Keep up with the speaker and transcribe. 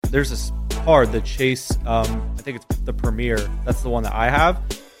there's this card, the Chase, I think it's the Premier. That's the one that I have.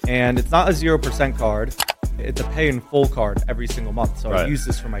 And it's not a 0% card. It's a pay in full card every single month. So I use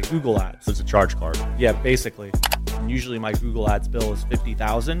this for my Google ads. So it's a charge card. Yeah, basically. And usually my Google ads bill is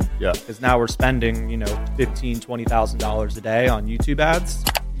 $50,000. Yeah. Because now we're spending, $15,000, $20,000 a day on YouTube ads.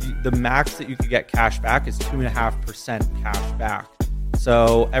 The max that you could get cash back is 2.5% cash back.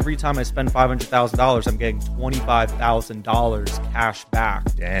 So every time I spend $500,000, I'm getting $25,000 cash back.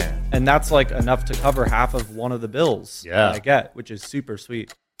 Damn. And that's like enough to cover half of one of the bills that I get, which is super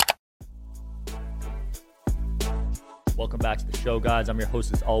sweet. Welcome back to the show, guys. I'm your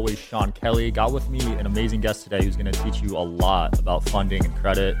host, as always, Sean Kelly. Got with me an amazing guest today who's going to teach you a lot about funding and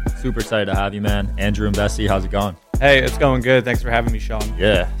credit. Super excited to have you, man. Andrew Imbesi, how's it going? Hey, it's going good. Thanks for having me, Sean.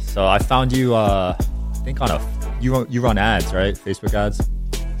 Yeah. So I found you, I think you run ads, right? Facebook ads?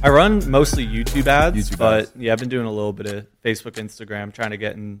 I run mostly YouTube ads, but yeah, I've been doing a little bit of Facebook, Instagram, trying to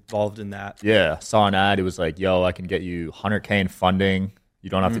get involved in that. Yeah. Saw an ad. It was like, yo, I can get you $100K in funding. You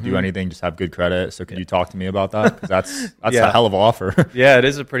don't have to do anything, just have good credit. So could you talk to me about that? Because that's a hell of an offer. Yeah, it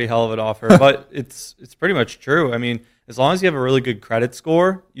is a pretty hell of an offer, but it's pretty much true. I mean, as long as you have a really good credit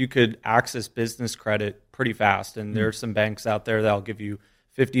score, you could access business credit pretty fast. And there are some banks out there that'll give you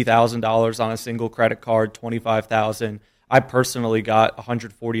 $50,000 on a single credit card, $25,000. I personally got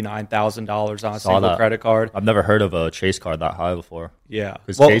 $149,000 on a single credit card. I've never heard of a Chase card that high before. Yeah,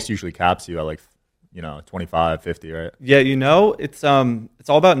 because Chase usually caps you at like 25, 50, right? Yeah, it's all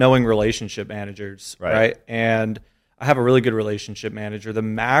about knowing relationship managers, right? And I have a really good relationship manager. The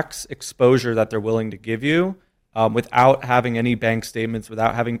max exposure that they're willing to give you without having any bank statements,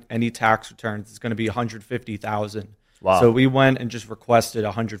 without having any tax returns, is going to be $150,000. Wow. So we went and just requested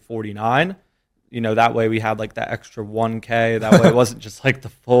 $149,000. That way we had like that extra $1K. That way it wasn't just like the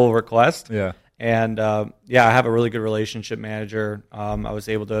full request. Yeah. And I have a really good relationship manager. I was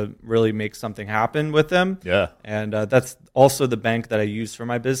able to really make something happen with them. Yeah. And that's also the bank that I use for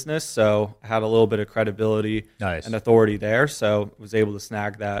my business. So I had a little bit of credibility and authority there. So I was able to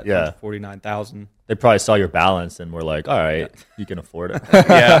snag that $149,000. They probably saw your balance and were like, all right, you can afford it.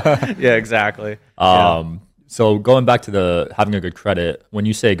 Yeah, exactly. So going back to having a good credit, when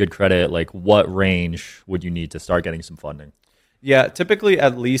you say good credit, like what range would you need to start getting some funding? Yeah, typically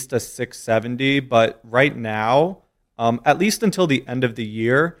at least a 670, but right now, at least until the end of the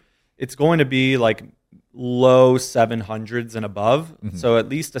year, it's going to be like low 700s and above. Mm-hmm. So at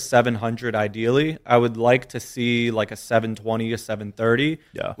least a 700 ideally. I would like to see like a 720, a 730,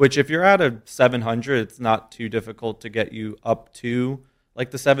 which if you're at a 700, it's not too difficult to get you up to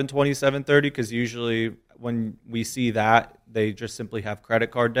like the 720, 730, because usually when we see that, they just simply have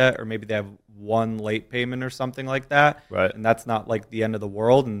credit card debt, or maybe they have one late payment or something like that. Right. And that's not like the end of the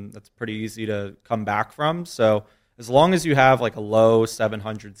world, and that's pretty easy to come back from. So as long as you have like a low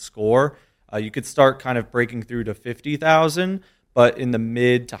 700 score, you could start kind of breaking through to 50,000, but in the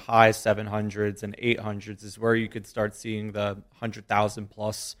mid to high 700s and 800s is where you could start seeing the 100,000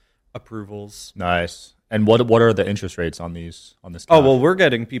 plus approvals. Nice. And what are the interest rates on this? Oh, well, we're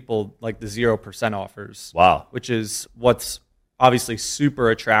getting people like the 0% offers. Wow. Which is what's obviously super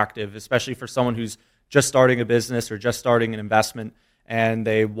attractive, especially for someone who's just starting a business or just starting an investment, and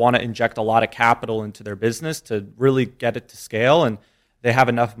they want to inject a lot of capital into their business to really get it to scale, and they have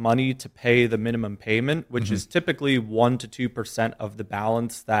enough money to pay the minimum payment, which is typically 1% to 2% of the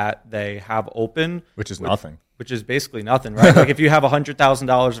balance that they have open. Which is nothing. Which is basically nothing, right? Like if you have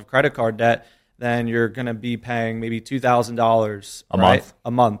 $100,000 of credit card debt, then you're going to be paying maybe $2,000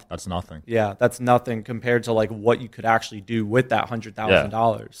 a month. That's nothing. Yeah, that's nothing compared to like what you could actually do with that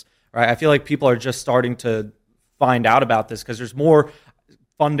 $100,000, right? I feel like people are just starting to find out about this because there's more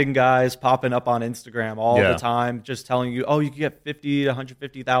funding guys popping up on Instagram all the time, just telling you, oh, you can get $50,000 to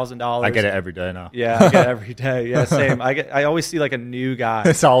 $150,000. I get it every day now. Yeah, I get it every day. Yeah, same. I always see like a new guy.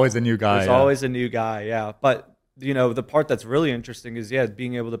 It's always a new guy. It's always a new guy. Yeah, but the part that's really interesting is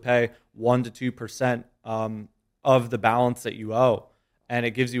being able to pay 1% to 2% of the balance that you owe, and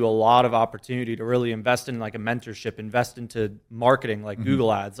it gives you a lot of opportunity to really invest in like a mentorship, invest into marketing like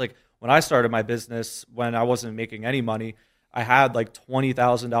Google ads. Like when I started my business, when I wasn't making any money, I had like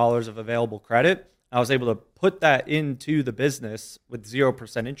 $20,000 of available credit. I was able to put that into the business with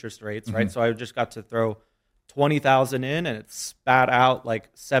 0% interest rates, right? So I just got to throw $20,000 in, and it spat out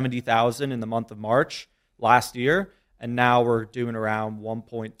like $70,000 in the month of March last year, and now we're doing around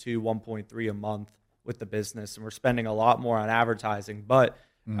 1.2, 1.3 a month with the business, and we're spending a lot more on advertising, but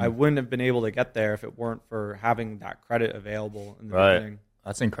I wouldn't have been able to get there if it weren't for having that credit available in the beginning.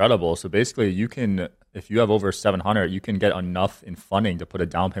 That's incredible. So basically you can, if you have over 700, you can get enough in funding to put a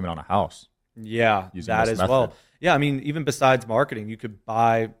down payment on a house. Yeah, using that this as method. well. Yeah, I mean, even besides marketing, you could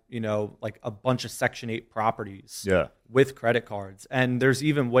buy, like a bunch of Section 8 properties Yeah. with credit cards. And there's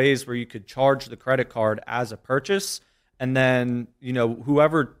even ways where you could charge the credit card as a purchase. And then,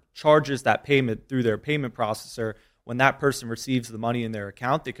 whoever charges that payment through their payment processor, when that person receives the money in their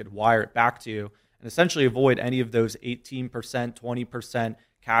account, they could wire it back to you and essentially avoid any of those 18%, 20%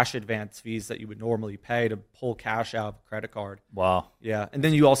 cash advance fees that you would normally pay to pull cash out of a credit card. Wow. Yeah, and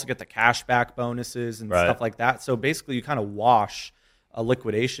then you also get the cash back bonuses and Right. stuff like that. So basically, you kind of wash a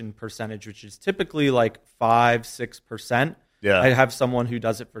liquidation percentage, which is typically like 5, 6%. Yeah. I have someone who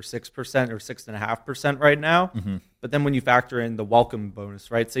does it for 6% or 6.5% right now. Mm-hmm. But then when you factor in the welcome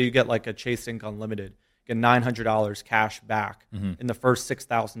bonus, right? So you get like a Chase Ink Unlimited, get $900 cash back in the first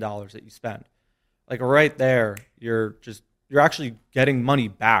 $6,000 that you spend. Like right there, you're actually getting money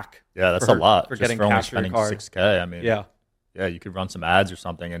back. Yeah, that's a lot. For Just getting for only cash for your spending card. $6K. I mean, Yeah. yeah, you could run some ads or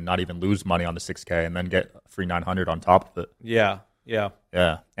something and not even lose money on the $6K and then get a free $900 on top of it. Yeah. Yeah.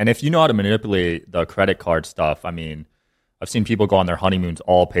 And if you know how to manipulate the credit card stuff, I mean, I've seen people go on their honeymoons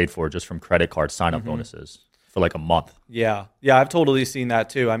all paid for just from credit card sign-up bonuses for like a month. Yeah, I've totally seen that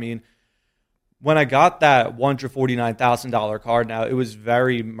too. I mean, when I got that $149,000 card, now it was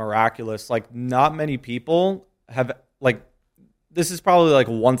very miraculous. Like, not many people have like. This is probably like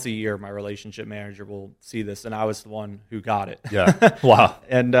once a year my relationship manager will see this, and I was the one who got it. Yeah. Wow.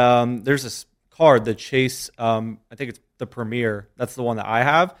 And there's this card, the Chase. I think it's the Premier. That's the one that I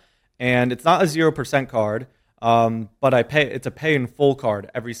have, and it's not a 0% card. But I pay. It's a pay in full card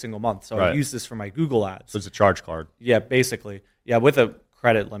every single month. So I Right. use this for my Google ads. So it's a charge card. Yeah, basically. Yeah, with a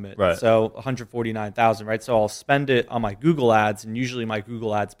credit limit. Right. So 149,000, right? So I'll spend it on my Google ads, and usually my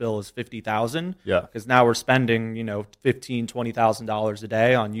Google ads bill is 50,000. Yeah. Because now we're spending, $15,000, $20,000 a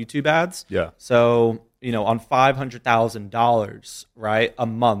day on YouTube ads. Yeah. So, on $500,000, right, a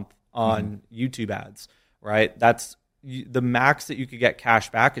month on YouTube ads, right? That's the max that you could get cash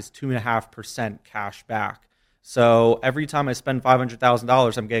back is 2.5% cash back. So every time I spend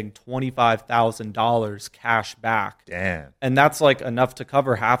 $500,000, I'm getting $25,000 cash back. Damn. And that's like enough to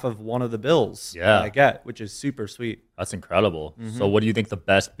cover half of one of the bills that I get, which is super sweet. That's incredible. So what do you think the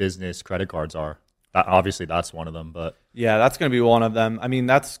best business credit cards are? Obviously, that's one of them, but Yeah, that's going to be one of them. I mean,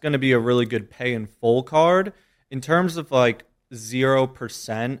 that's going to be a really good pay in full card. In terms of like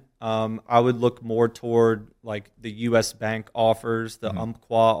 0%, I would look more toward like the U.S. Bank offers, the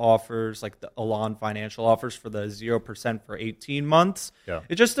Umpqua offers, like the Elan Financial offers for the 0% for 18 months. Yeah.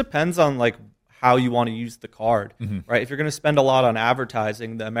 It just depends on like how you want to use the card, right? If you're going to spend a lot on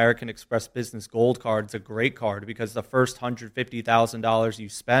advertising, the American Express Business Gold Card is a great card because the first $150,000 you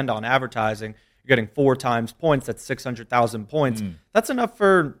spend on advertising, you're getting 4 times points. That's 600,000 points. That's enough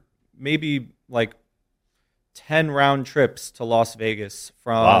for maybe like 10 round trips to Las Vegas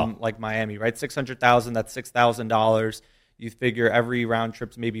from like Miami, right? 600,000, that's $6,000. You figure every round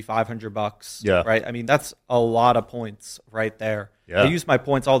trip's maybe $500, Yeah. right? I mean, that's a lot of points right there. Yeah. I use my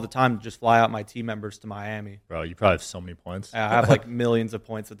points all the time to just fly out my team members to Miami. bro, you probably have so many points. I have like millions of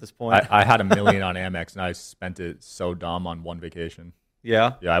points at this point. I had $1 million on Amex and I spent it so dumb on one vacation.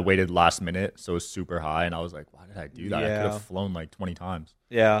 Yeah. Yeah, I waited last minute, so it was super high, and I was like, why did I do that? I Yeah. could have flown like 20 times.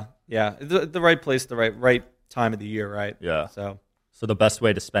 Yeah. The right place, the right time of the year, right? Yeah. So the best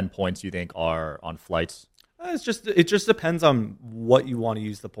way to spend points, you think, are on flights? it just depends on what you want to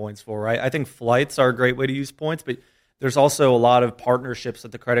use the points for, right? I think flights are a great way to use points, but there's also a lot of partnerships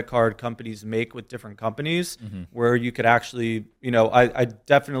that the credit card companies make with different companies where you could actually, I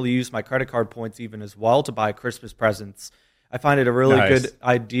definitely use my credit card points even as well to buy Christmas presents. I find it a really Nice. good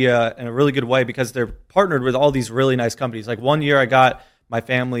idea and a really good way because they're partnered with all these really nice companies. Like one year I got my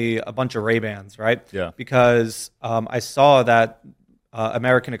family a bunch of Ray-Bans, right? Yeah. Because I saw that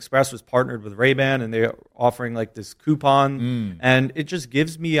American Express was partnered with Ray-Ban and they're offering like this coupon. And it just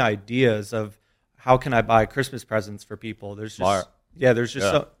gives me ideas of how can I buy Christmas presents for people. There's just, Smart. there's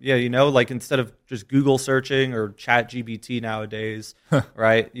just, like instead of just Google searching or Chat GBT nowadays,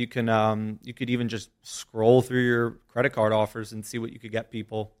 right? You could even just scroll through your credit card offers and see what you could get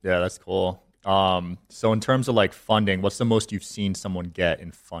people. Yeah, that's cool. So in terms of like funding, what's the most you've seen someone get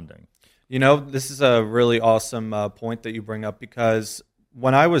in funding? This is a really awesome point that you bring up because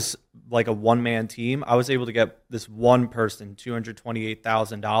when I was like a one-man team, I was able to get this one person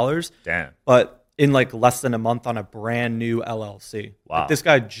 $228,000. Damn. But in like less than a month on a brand new LLC. Wow. Like this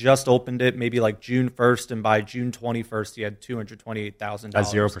guy just opened it maybe like June 1st, and by June 21st, he had $228,000. At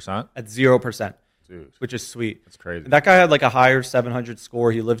 0%? At 0%. Dude, Which is sweet. that's crazy. And that guy had like a higher 700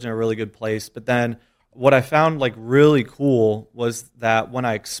 score. He lived in a really good place. But then what I found like really cool was that when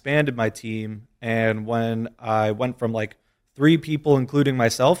I expanded my team and when I went from like 3 people, including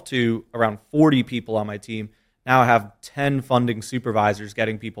myself, to around 40 people on my team. Now I have 10 funding supervisors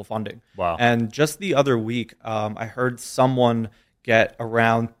getting people funding. Wow. And just the other week, I heard someone get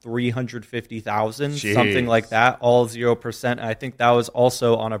around 350,000, something like that, all 0%. And I think that was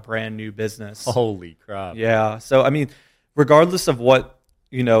also on a brand new business. Holy crap. Yeah. So, I mean, regardless of what,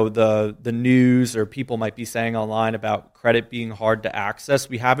 the news or people might be saying online about credit being hard to access,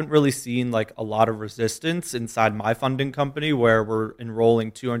 we haven't really seen like a lot of resistance inside my funding company where we're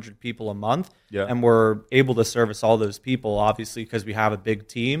enrolling 200 people a month. Yeah. And we're able to service all those people, obviously, because we have a big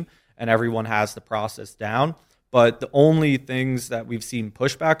team and everyone has the process down. But the only things that we've seen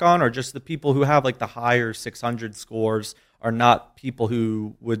pushback on are just the people who have like the higher 600 scores are not people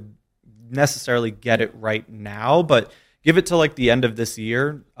who would necessarily get it right now, but give it to like the end of this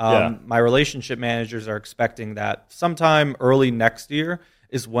year. My relationship managers are expecting that sometime early next year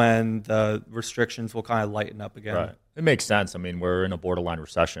is when the restrictions will kind of lighten up again. Right. It makes sense. I mean, we're in a borderline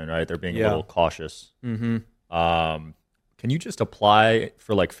recession, right? They're being a little cautious. Mm-hmm. Can you just apply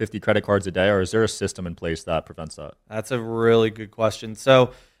for like 50 credit cards a day, or is there a system in place that prevents that? That's a really good question.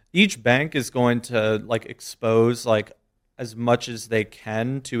 So each bank is going to like expose like as much as they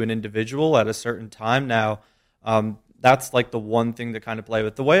can to an individual at a certain time. Now, that's like the one thing to kind of play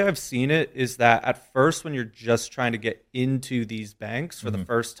with. The way I've seen it is that at first, when you're just trying to get into these banks for the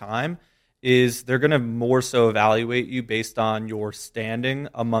first time, is they're going to more so evaluate you based on your standing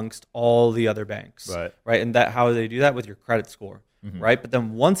amongst all the other banks, right? And that how they do that with your credit score, right? But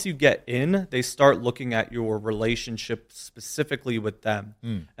then once you get in, they start looking at your relationship specifically with them,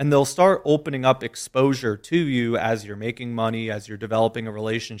 and they'll start opening up exposure to you as you're making money, as you're developing a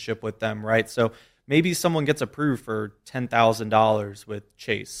relationship with them, right? So maybe someone gets approved for $10,000 with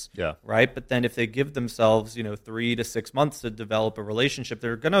Chase, right? But then if they give themselves, 3 to 6 months to develop a relationship,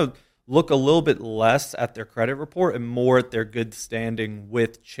 they're going to look a little bit less at their credit report and more at their good standing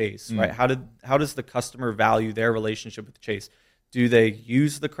with Chase, right? How does the customer value their relationship with Chase? Do they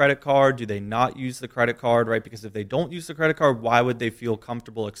use the credit card? Do they not use the credit card, right? Because if they don't use the credit card, why would they feel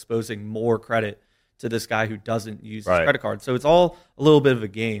comfortable exposing more credit to this guy who doesn't use his credit card? So it's all a little bit of a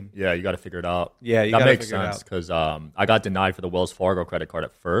game. Yeah, you got to figure it out. Yeah, you got to figure it out. That makes sense because I got denied for the Wells Fargo credit card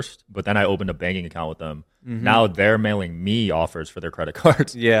at first, but then I opened a banking account with them. Now they're mailing me offers for their credit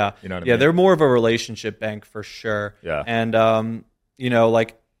cards. Yeah, you know what I mean? They're more of a relationship bank for sure. Yeah, and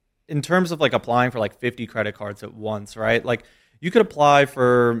like in terms of like applying for like 50 credit cards at once, right? Like you could apply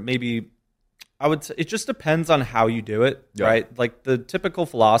for maybe. I would say it just depends on how you do it, right? Like the typical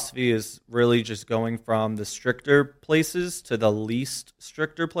philosophy is really just going from the stricter places to the least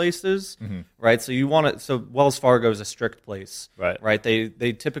stricter places, right? So you want to. So Wells Fargo is a strict place, right?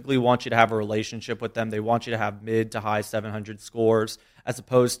 They typically want you to have a relationship with them. They want you to have mid to high 700 scores, as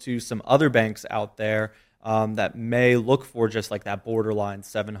opposed to some other banks out there that may look for just like that borderline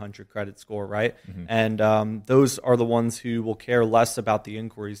 700 credit score, right? And those are the ones who will care less about the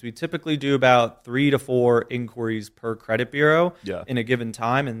inquiries. We typically do about 3 to 4 inquiries per credit bureau in a given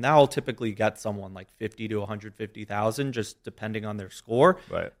time, and that'll typically get someone like 50 to 150,000, just depending on their score.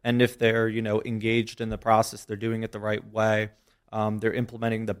 Right. And if they're engaged in the process, they're doing it the right way. They're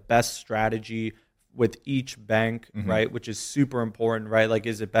implementing the best strategy with each bank, right? Which is super important, right? Like,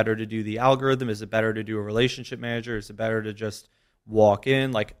 is it better to do the algorithm? Is it better to do a relationship manager? Is it better to just walk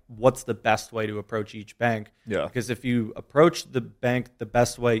in? Like, what's the best way to approach each bank? Yeah. Because if you approach the bank the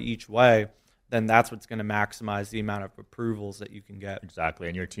best way each way, then that's what's going to maximize the amount of approvals that you can get. Exactly.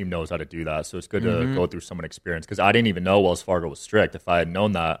 And your team knows how to do that. So it's good to go through some experience because I didn't even know Wells Fargo was strict. If I had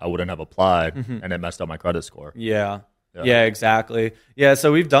known that, I wouldn't have applied and it messed up my credit score. Yeah, exactly. Yeah,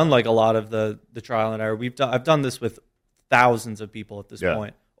 so we've done like a lot of the trial and error. I've done this with thousands of people at this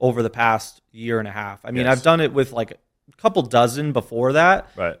point over the past year and a half. I mean, I've done it with like a couple dozen before that,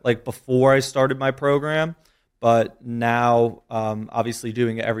 like before I started my program. But now, obviously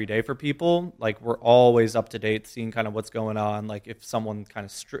doing it every day for people, like we're always up to date, seeing kind of what's going on. Like if someone kind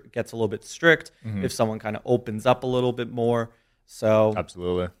of gets a little bit strict, if someone kind of opens up a little bit more. So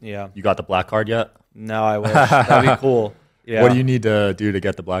absolutely. Yeah. You got the black card yet? No, I wish. That'd be cool. Yeah. What do you need to do to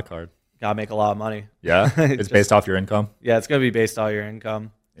get the black card? Gotta make a lot of money. Yeah? It's based off your income? Yeah, it's going to be based on your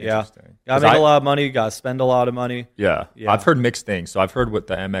income. Yeah. Gotta make a lot of money. Gotta spend a lot of money. Yeah. I've heard mixed things. So I've heard with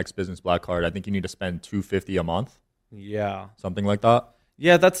the MX Business Black Card, I think you need to spend $250 a month. Yeah. Something like that.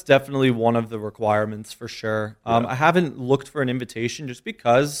 Yeah, that's definitely one of the requirements for sure. I haven't looked for an invitation just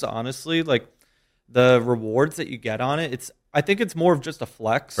because, honestly, like the rewards that you get on it, I think it's more of just a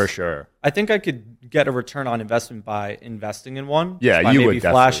flex. For sure. I think I could get a return on investment by investing in one. Yeah, by you maybe would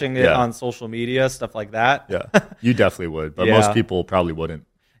definitely. Flashing it on social media, stuff like that. Yeah, you definitely would, but most people probably wouldn't.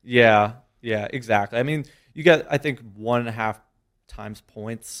 Yeah, exactly. I mean, You get, I think, 1.5 times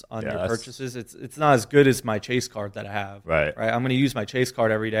points on Yeah, your purchases. It's not as good as my Chase card that I have. Right. Right. I'm going to use my Chase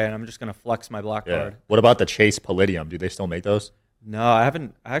card every day, and I'm just going to flex my black Yeah. card. What about the Chase Palladium? Do they still make those? No, I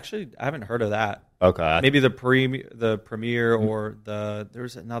haven't. Actually, I haven't heard of that. Okay. Maybe the Premier, or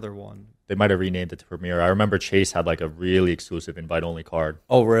there's another one. They might have renamed it to Premier. I remember Chase had like a really exclusive invite-only card.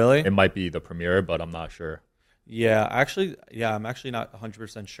 Oh, really? It might be the Premier, but I'm not sure. Yeah, actually, I'm actually not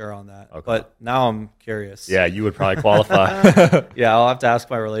 100% sure on that. Okay. But now I'm curious. Yeah, you would probably qualify. Yeah, I'll have to ask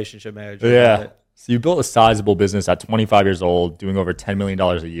my relationship manager. Yeah. about it. So you built a sizable business at 25 years old, doing over $10 million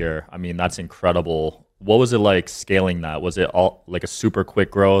a year. I mean, that's incredible. What was it like scaling that? Was it all like a super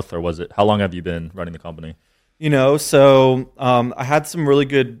quick growth, or was it, how long have you been running the company? So I had some really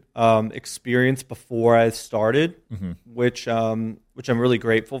good experience before I started, which I'm really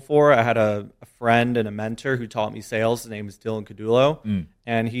grateful for. I had a friend and a mentor who taught me sales. His name is Dylan Cadulo,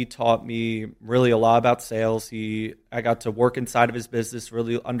 and he taught me really a lot about sales. I got to work inside of his business,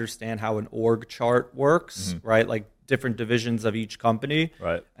 really understand how an org chart works, right? Like different divisions of each company,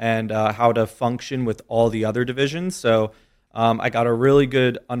 Right. and how to function with all the other divisions. So I got a really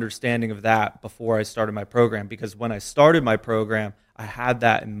good understanding of that before I started my program, because when I started my program, I had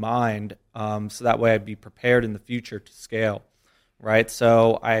that in mind, so that way I'd be prepared in the future to scale, right?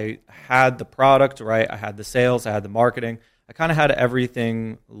 So I had the product, right? I had the sales, I had the marketing. I kind of had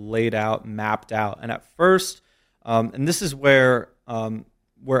everything laid out, mapped out. And at first, and this is where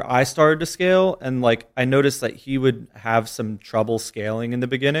I started to scale, and like I noticed that he would have some trouble scaling in the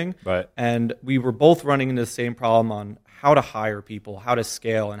beginning. Right. And we were both running into the same problem on how to hire people, how to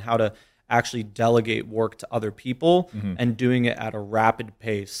scale, and how to actually delegate work to other people, and doing it at a rapid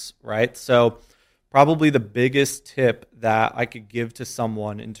pace, right? So probably the biggest tip that I could give to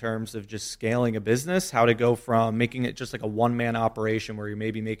someone in terms of just scaling a business, how to go from making it just like a one-man operation where you're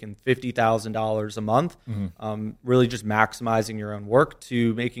maybe making $50,000 a month, really just maximizing your own work,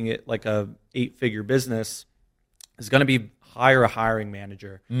 to making it like a 8-figure business, is going to be hire a hiring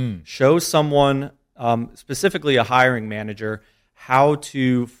manager. Show someone, specifically a hiring manager, how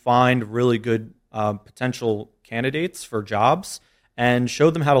to find really good potential candidates for jobs, and show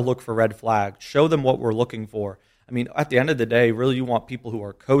them how to look for red flags. Show them what we're looking for. I mean, at the end of the day, really you want people who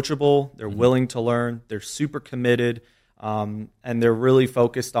are coachable, they're willing to learn, they're super committed, and they're really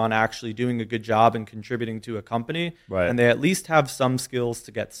focused on actually doing a good job and contributing to a company. Right. And they at least have some skills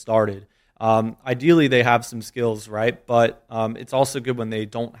to get started. Ideally, they have some skills, right? But it's also good when they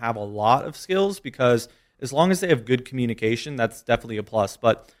don't have a lot of skills, because as long as they have good communication, that's definitely a plus.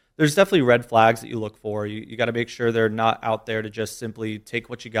 But there's definitely red flags that you look for. You got to make sure they're not out there to just simply take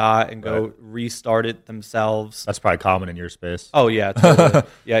what you got and go restart it themselves. That's probably common in your space. Oh, yeah, totally.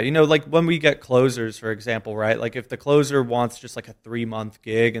 Yeah, like when we get closers, for example, right? Like if the closer wants just like a 3-month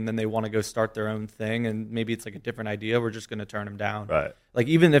gig and then they want to go start their own thing, and maybe it's like a different idea, we're just going to turn them down. Right. Like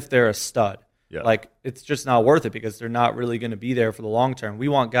even if they're a stud, Yeah. like it's just not worth it, because they're not really going to be there for the long term. We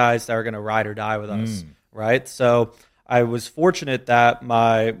want guys that are going to ride or die with us, right? So I was fortunate that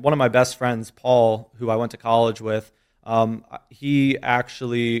one of my best friends, Paul, who I went to college with, he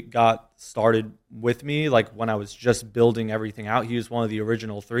actually got started with me like when I was just building everything out. He was one of the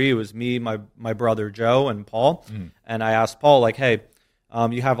original 3. It was me, my brother Joe, and Paul. And I asked Paul, like, hey,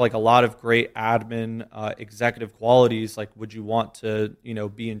 you have like a lot of great admin, executive qualities. Like, would you want to,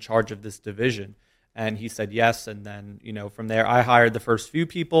 be in charge of this division? And he said yes. And then, from there, I hired the first few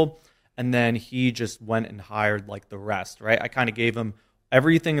people. And then he just went and hired like the rest, right? I kind of gave him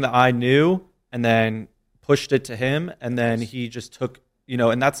everything that I knew and then pushed it to him. And then he just took,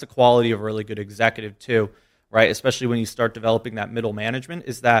 and that's the quality of a really good executive too, right? Especially when you start developing that middle management,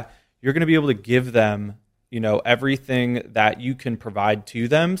 is that you're going to be able to give them, everything that you can provide to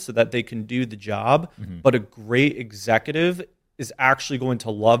them so that they can do the job. But a great executive is actually going to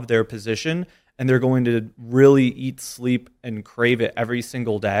love their position, and they're going to really eat, sleep, and crave it every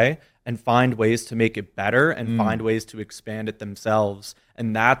single day, and find ways to make it better and find ways to expand it themselves.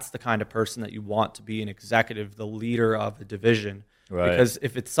 And that's the kind of person that you want to be an executive, the leader of a division. Right. Because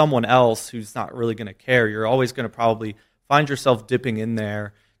if it's someone else who's not really going to care, you're always going to probably find yourself dipping in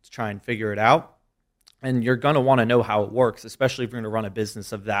there to try and figure it out. And you're going to want to know how it works, especially if you're going to run a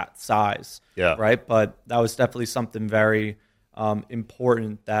business of that size. Yeah. Right. But that was definitely something very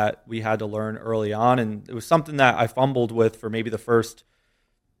important that we had to learn early on. And it was something that I fumbled with for maybe the first,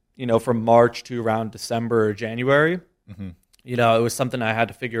 from March to around December or January. It was something I had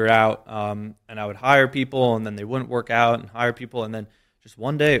to figure out. And I would hire people, and then they wouldn't work out, and hire people. And then just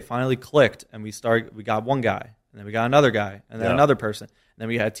one day it finally clicked, and we got one guy, and then we got another guy, and then another person. And then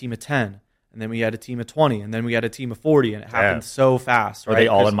we had a team of 10. and then we had a team of 20, and then we had a team of 40, and it happened so fast. Are they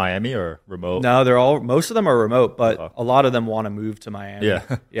all in Miami or remote? No, most of them are remote, but a lot of them want to move to Miami.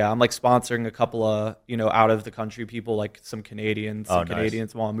 Yeah. I'm like sponsoring a couple of, out of the country people, like some Canadians. Some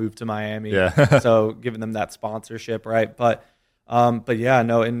Canadians want to move to Miami. Yeah. So giving them that sponsorship, right? But yeah,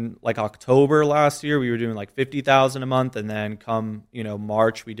 no, in like October last year, we were doing like 50,000 a month. And then come,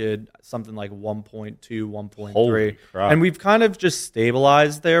 March, we did something like 1.2, 1.3. Holy crap. And we've kind of just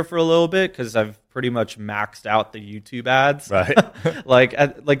stabilized there for a little bit because I've pretty much maxed out the YouTube ads. Right. like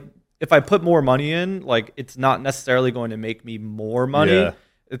if I put more money in, like it's not necessarily going to make me more money. Yeah.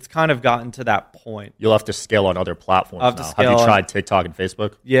 It's kind of gotten to that point. You'll have to scale on other platforms now. Have you tried TikTok and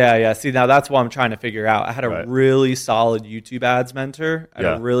Facebook? Yeah. See, now that's what I'm trying to figure out. I had a really solid YouTube ads mentor. I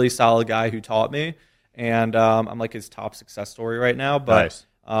had a really solid guy who taught me. And I'm like his top success story right now. But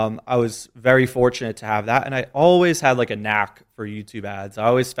I was very fortunate to have that. And I always had like a knack for YouTube ads. I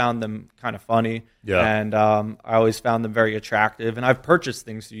always found them kind of funny. Yeah. And I always found them very attractive. And I've purchased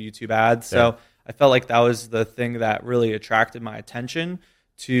things through YouTube ads. So I felt like that was the thing that really attracted my attention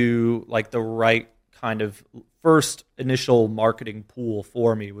to like the right kind of first initial marketing pool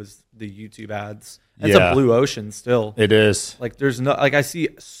for me was the YouTube ads. It's a blue ocean still. It is. Like there's no, like I see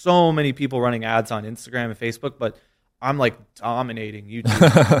so many people running ads on Instagram and Facebook, but I'm like dominating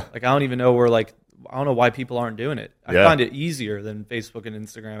YouTube. Like I don't even know I don't know why people aren't doing it. I find it easier than Facebook and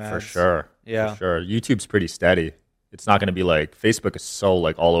Instagram ads. For sure. Yeah. For sure. YouTube's pretty steady. It's not going to be like Facebook is so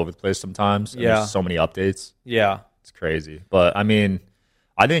like all over the place sometimes. And there's so many updates. Yeah. It's crazy. But I mean,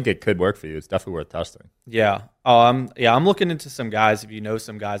 I think it could work for you. It's definitely worth testing. Yeah. I'm looking into some guys. If you know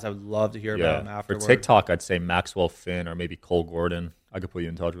some guys, I would love to hear about them afterwards. For TikTok, I'd say Maxwell Finn or maybe Cole Gordon. I could put you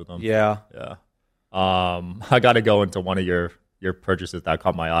in touch with them. Yeah. Yeah. I got to go into one of your purchases that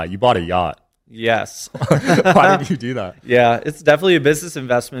caught my eye. You bought a yacht. Yes. Why did you do that? Yeah, it's definitely a business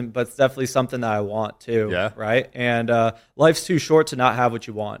investment, but it's definitely something that I want too. Yeah. Right. And life's too short to not have what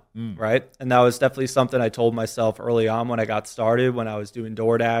you want. Right. And that was definitely something I told myself early on when I got started, when I was doing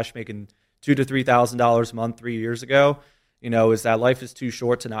DoorDash, making $2,000 to $3,000 a month 3 years ago, is that life is too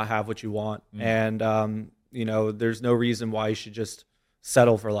short to not have what you want. And, there's no reason why you should just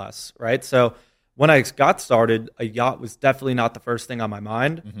settle for less. Right. So when I got started, a yacht was definitely not the first thing on my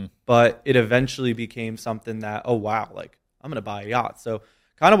mind, but it eventually became something that, oh, wow, like I'm going to buy a yacht. So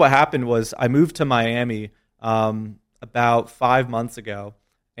kind of what happened was I moved to Miami about 5 months ago.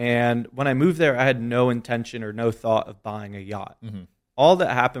 And when I moved there, I had no intention or no thought of buying a yacht. All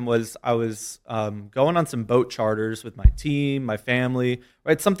that happened was I was going on some boat charters with my team, my family,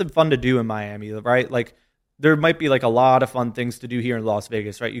 right? Something fun to do in Miami, right? Like there might be like a lot of fun things to do here in Las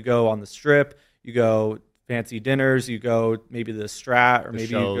Vegas, right? You go on the Strip. You go fancy dinners, you go maybe the Strat, or maybe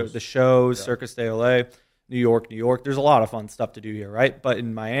you go the shows, Circus de LA, New York. There's a lot of fun stuff to do here, right? But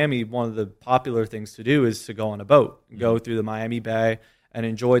in Miami, one of the popular things to do is to go on a boat, go through the Miami Bay and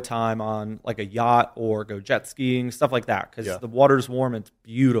enjoy time on like a yacht or go jet skiing, stuff like that, because the water's warm and it's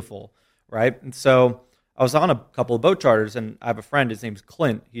beautiful, right? And so I was on a couple of boat charters, and I have a friend, his name's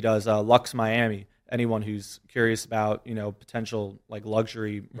Clint. He does Lux Miami. Anyone who's curious about, potential like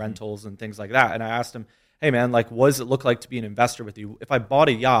luxury rentals and things like that. And I asked him, hey man, like what does it look like to be an investor with you? If I bought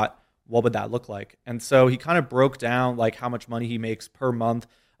a yacht, what would that look like? And so he kind of broke down like how much money he makes per month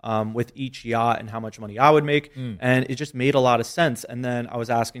with each yacht and how much money I would make. And it just made a lot of sense. And then I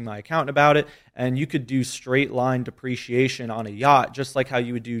was asking my accountant about it, and you could do straight line depreciation on a yacht, just like how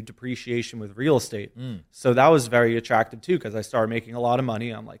you would do depreciation with real estate. So that was very attractive too, because I started making a lot of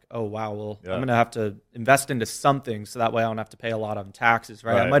money. I'm like, oh, wow, well, I'm going to have to invest into something so that way I don't have to pay a lot on taxes,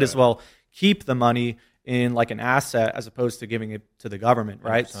 right? I might as well keep the money in like an asset as opposed to giving it to the government,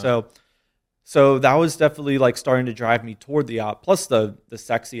 right? 100%. So that was definitely like starting to drive me toward the yacht. Plus the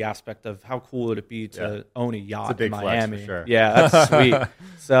sexy aspect of how cool would it be to own a yacht in Miami. Flex for sure. Yeah, that's sweet.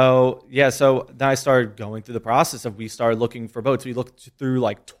 So then I started going through the process of we started looking for boats. We looked through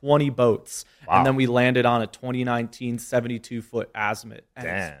like 20 boats, and then we landed on a 2019 72-foot Azimuth.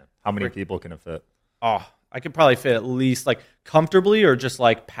 Damn, how many people can it fit? Oh, I could probably fit at least like comfortably or just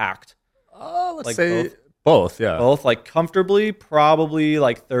like packed. Let's like say both, yeah. Both, like comfortably, probably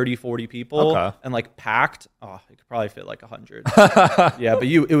like 30, 40 people. Okay. And like packed, it could probably fit like 100. Yeah, but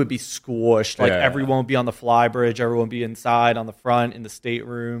it would be squished. Like everyone would be on the fly bridge. Everyone would be inside on the front in the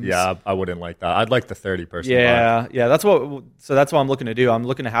staterooms. Yeah, I wouldn't like that. I'd like the 30-person Yeah, that's what I'm looking to do. I'm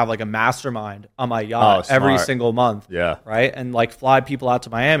looking to have like a mastermind on my yacht every single month. Yeah. Right? And like fly people out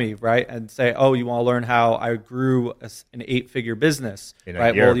to Miami, right? And say, oh, you want to learn how I grew an 8-figure business. In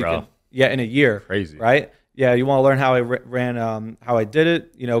a year, bro. In a year. Crazy. Right? Yeah, you want to learn how I ran, how I did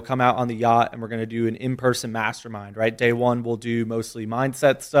it, come out on the yacht and we're going to do an in-person mastermind, right? Day one, we'll do mostly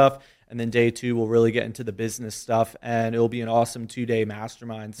mindset stuff. And then day two, we'll really get into the business stuff and it'll be an awesome 2-day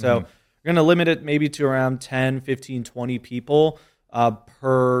mastermind. So we're going to limit it maybe to around 10, 15, 20 people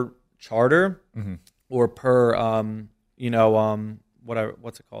per charter or per,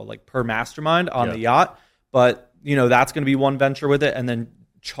 what's it called? Like per mastermind on the yacht. But, that's going to be one venture with it. And then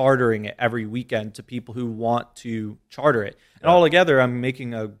chartering it every weekend to people who want to charter it. And all together, I'm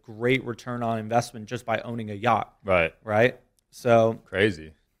making a great return on investment just by owning a yacht. Right. So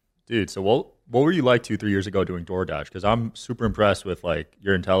crazy. Dude, so what were you like 2-3 years ago doing DoorDash? Because I'm super impressed with like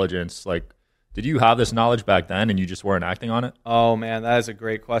your intelligence. Like, did you have this knowledge back then and you just weren't acting on it? Oh man, that is a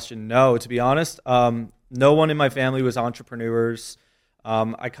great question. No, to be honest, no one in my family was entrepreneurs.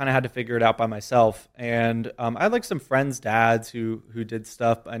 I kind of had to figure it out by myself. And I had like some friends' dads who did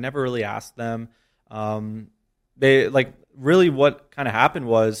stuff, but I never really asked them. They like really what kind of happened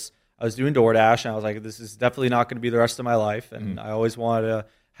was I was doing DoorDash and I was like, this is definitely not going to be the rest of my life. And I always wanted to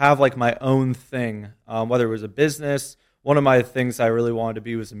have like my own thing, whether it was a business. One of my things I really wanted to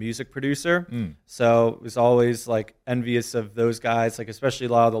be was a music producer. So it was always like envious of those guys, like especially a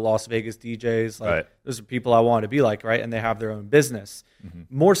lot of the Las Vegas DJs. Like those are people I wanted to be like, right? And they have their own business.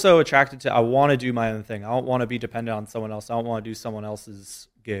 More so attracted to, I want to do my own thing. I don't want to be dependent on someone else. I don't want to do someone else's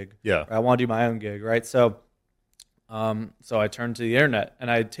gig. Yeah. I want to do my own gig, right? So I turned to the internet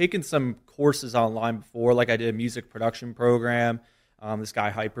and I had taken some courses online before, like I did a music production program. This guy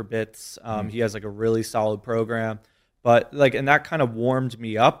Hyperbits, he has like a really solid program. But like, and that kind of warmed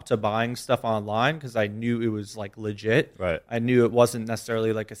me up to buying stuff online because I knew it was like legit. Right. I knew it wasn't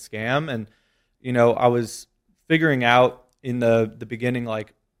necessarily like a scam. And, I was figuring out in the beginning,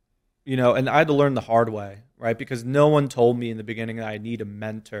 like, and I had to learn the hard way, right? Because no one told me in the beginning that I need a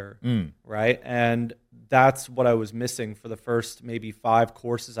mentor, right? And that's what I was missing for the first maybe 5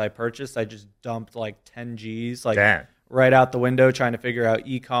 courses I purchased. I just dumped like 10 G's, like right out the window trying to figure out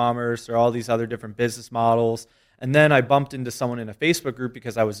e-commerce or all these other different business models. And then I bumped into someone in a Facebook group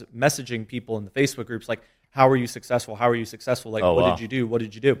because I was messaging people in the Facebook groups like, how are you successful? How are you successful? Like, what did you do? What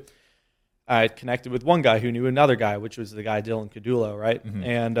did you do? I connected with one guy who knew another guy, which was the guy Dylan Cadulo, right?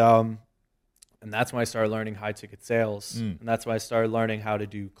 And that's when I started learning high ticket sales. And that's when I started learning how to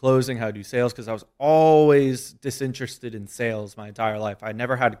do closing, how to do sales, because I was always disinterested in sales my entire life. I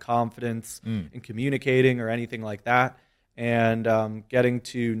never had confidence in communicating or anything like that. And getting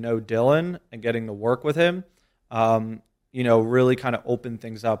to know Dylan and getting to work with him, really kind of opened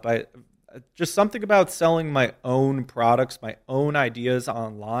things up. Just something about selling my own products, my own ideas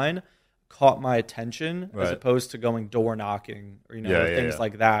online caught my attention as opposed to going door knocking or, things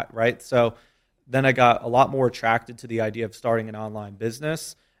like that. Right. So then I got a lot more attracted to the idea of starting an online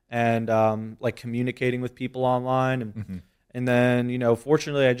business and like communicating with people online. And then,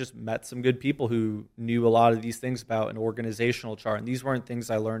 fortunately, I just met some good people who knew a lot of these things about an organizational chart. And these weren't things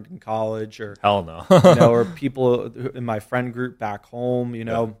I learned in college or, hell no. or people in my friend group back home,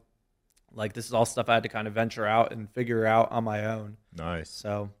 like this is all stuff I had to kind of venture out and figure out on my own. Nice.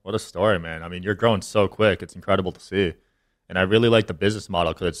 So what a story, man. I mean, you're growing so quick. It's incredible to see. And I really like the business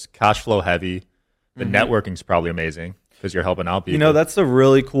model because it's cash flow heavy. The networking's probably amazing because you're helping out people. That's the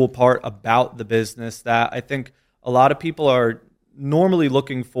really cool part about the business that I think a lot of people are normally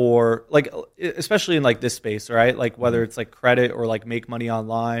looking for, like, especially in like this space, right? Like whether it's like credit or like make money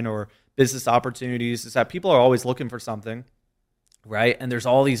online or business opportunities, is that people are always looking for something, right? And there's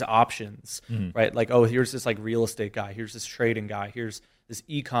all these options, right? Like, oh, here's this like real estate guy, here's this trading guy, here's this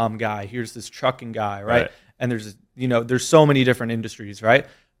e-com guy, here's this trucking guy, right? And there's, there's so many different industries, right?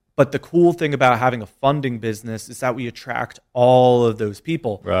 But the cool thing about having a funding business is that we attract all of those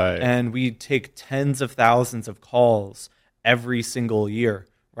people. Right. And we take tens of thousands of calls every single year,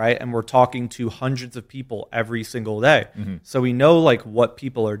 right? And we're talking to hundreds of people every single day. So we know like what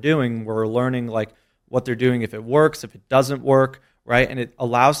people are doing. We're learning like what they're doing, if it works, if it doesn't work, right? And it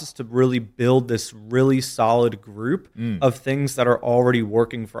allows us to really build this really solid group of things that are already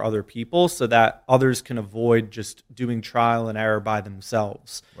working for other people so that others can avoid just doing trial and error by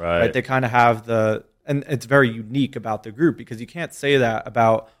themselves. Right? They kind of have and it's very unique about the group because you can't say that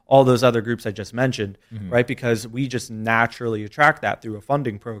about all those other groups I just mentioned, right? Because we just naturally attract that through a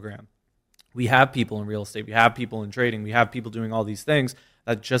funding program. We have people in real estate, we have people in trading, we have people doing all these things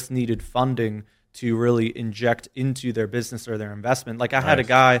that just needed funding to really inject into their business or their investment. Like I had a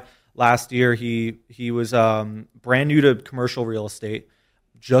guy last year, he was brand new to commercial real estate,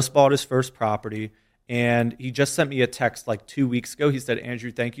 just bought his first property, And he just sent me a text like 2 weeks ago. He said,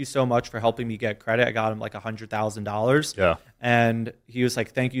 Andrew, thank you so much for helping me get credit. I got him like $100,000. Yeah. And he was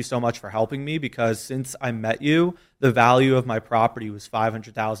like, thank you so much for helping me, because since I met you, the value of my property was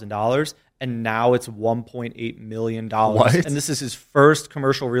 $500,000. And now it's $1.8 million. What? And this is his first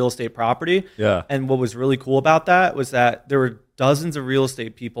commercial real estate property. Yeah. And what was really cool about that was that there were dozens of real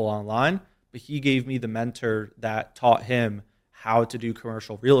estate people online, but he gave me the mentor that taught him how to do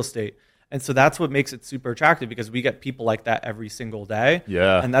commercial real estate. And so that's what makes it super attractive, because we get people like that every single day.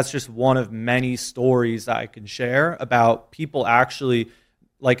 Yeah. And that's just one of many stories that I can share about people actually,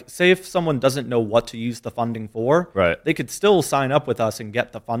 like, say if someone doesn't know what to use the funding for, Right. they could still sign up with us and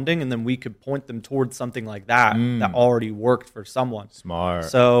get the funding, and then we could point them towards something like that that already worked for someone. Smart.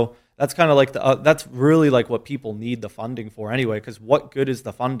 So that's kind of like that's really like what people need the funding for anyway, because what good is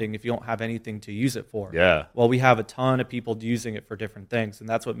the funding if you don't have anything to use it for? Yeah. Well, we have a ton of people using it for different things, and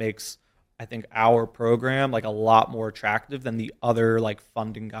that's what makes, I think, our program like a lot more attractive than the other like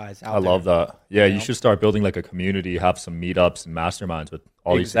funding guys out there. I love that. Yeah, you know? should start building like a community, have some meetups and masterminds with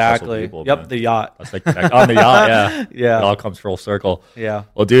all these successful people. Yep, man. the yacht. That's like on the yacht, yeah. Yeah. It all comes full circle. Yeah.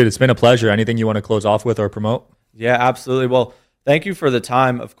 Well, dude, it's been a pleasure. Anything you want to close off with or promote? Yeah, absolutely. Well, thank you for the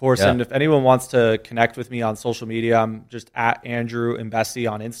time, of course. Yeah. And if anyone wants to connect with me on social media, I'm just at Andrew Imbesi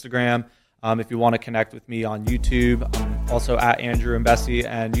on Instagram. If you want to connect with me on YouTube, I'm also at Andrew Imbesi,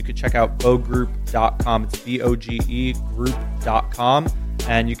 and you can check out bogegroup.com. It's BOGE group.com,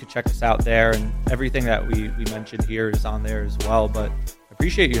 and you can check us out there, and everything that we mentioned here is on there as well. But I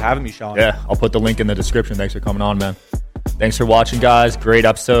appreciate you having me, Sean. Yeah, I'll put the link in the description. Thanks for coming on, man. Thanks for watching, guys. Great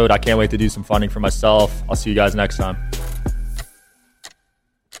episode. I can't wait to do some funding for myself. I'll see you guys next time.